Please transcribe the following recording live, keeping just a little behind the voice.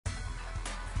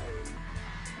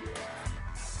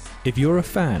If you're a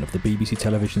fan of the BBC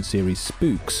television series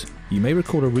Spooks, you may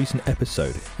recall a recent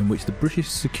episode in which the British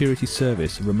Security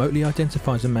Service remotely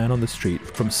identifies a man on the street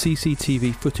from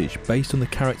CCTV footage based on the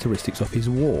characteristics of his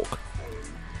walk.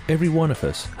 Every one of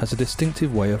us has a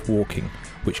distinctive way of walking,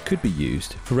 which could be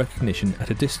used for recognition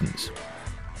at a distance.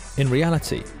 In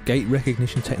reality, gait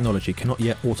recognition technology cannot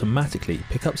yet automatically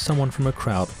pick up someone from a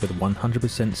crowd with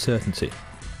 100% certainty.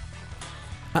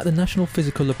 At the National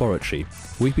Physical Laboratory,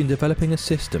 we've been developing a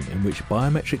system in which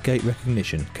biometric gait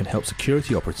recognition can help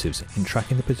security operatives in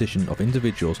tracking the position of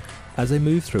individuals as they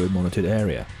move through a monitored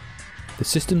area. The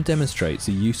system demonstrates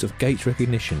the use of gait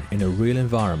recognition in a real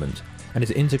environment and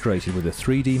is integrated with a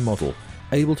 3D model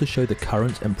able to show the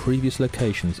current and previous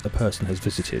locations a person has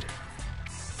visited.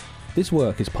 This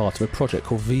work is part of a project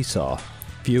called VSAR,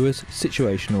 Viewers,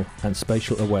 Situational and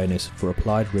Spatial Awareness for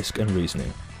Applied Risk and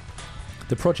Reasoning.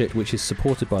 The project, which is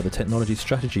supported by the Technology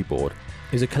Strategy Board,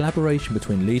 is a collaboration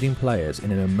between leading players in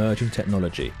an emerging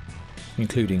technology,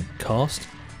 including CAST,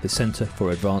 the Centre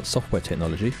for Advanced Software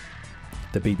Technology,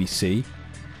 the BBC,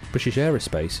 British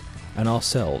Aerospace and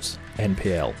ourselves,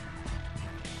 NPL.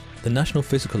 The National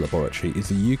Physical Laboratory is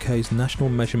the UK's National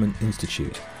Measurement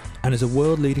Institute and is a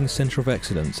world-leading centre of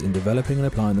excellence in developing and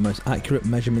applying the most accurate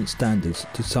measurement standards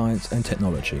to science and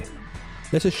technology.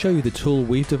 Let us show you the tool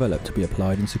we've developed to be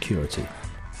applied in security.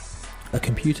 A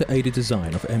computer-aided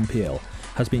design of NPL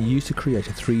has been used to create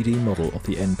a 3D model of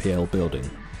the NPL building.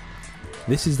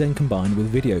 This is then combined with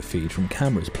video feed from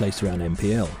cameras placed around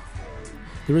NPL.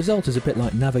 The result is a bit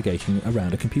like navigating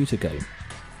around a computer game.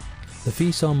 The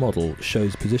VSAR model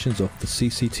shows positions of the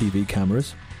CCTV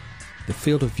cameras, the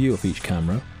field of view of each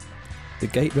camera, the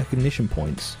gait recognition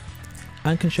points,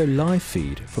 and can show live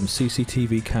feed from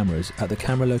CCTV cameras at the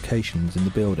camera locations in the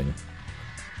building.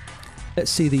 Let's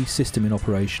see the system in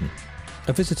operation.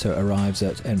 A visitor arrives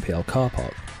at NPL car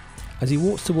park. As he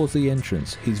walks towards the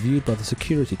entrance, he's viewed by the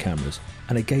security cameras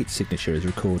and a gait signature is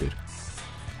recorded.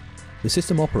 The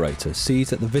system operator sees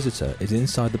that the visitor is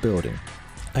inside the building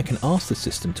and can ask the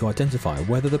system to identify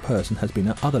whether the person has been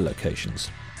at other locations.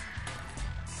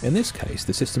 In this case,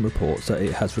 the system reports that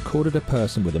it has recorded a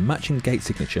person with a matching gait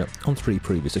signature on 3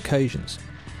 previous occasions.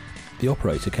 The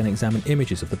operator can examine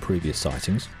images of the previous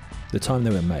sightings, the time they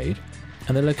were made,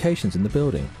 and their locations in the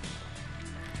building.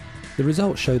 The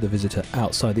results show the visitor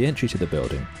outside the entry to the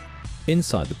building,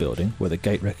 inside the building where the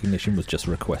gait recognition was just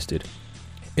requested.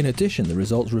 In addition, the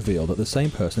results reveal that the same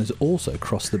person has also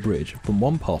crossed the bridge from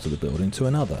one part of the building to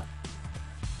another.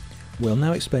 We'll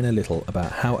now explain a little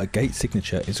about how a gait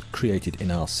signature is created in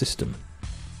our system.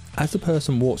 As the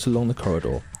person walks along the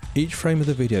corridor, each frame of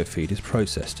the video feed is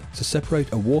processed to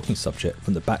separate a walking subject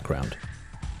from the background.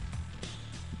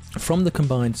 From the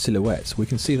combined silhouettes, we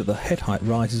can see that the head height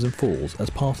rises and falls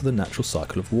as part of the natural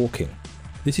cycle of walking.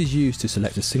 This is used to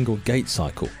select a single gait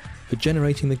cycle for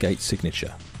generating the gait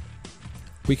signature.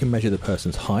 We can measure the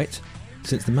person's height,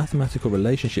 since the mathematical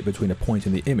relationship between a point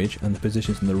in the image and the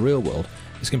positions in the real world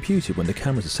is computed when the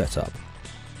cameras are set up.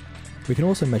 We can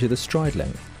also measure the stride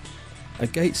length. A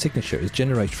gait signature is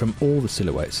generated from all the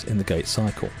silhouettes in the gait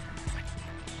cycle.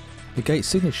 The gait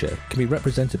signature can be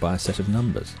represented by a set of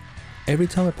numbers. Every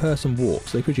time a person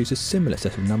walks, they produce a similar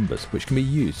set of numbers which can be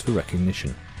used for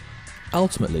recognition.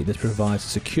 Ultimately, this provides a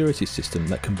security system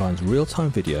that combines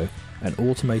real-time video and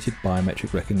automated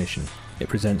biometric recognition. It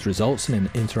presents results in an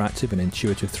interactive and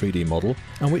intuitive 3D model,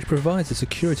 and which provides a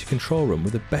security control room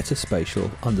with a better spatial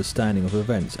understanding of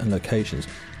events and locations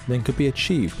than could be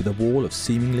achieved with a wall of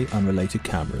seemingly unrelated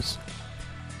cameras.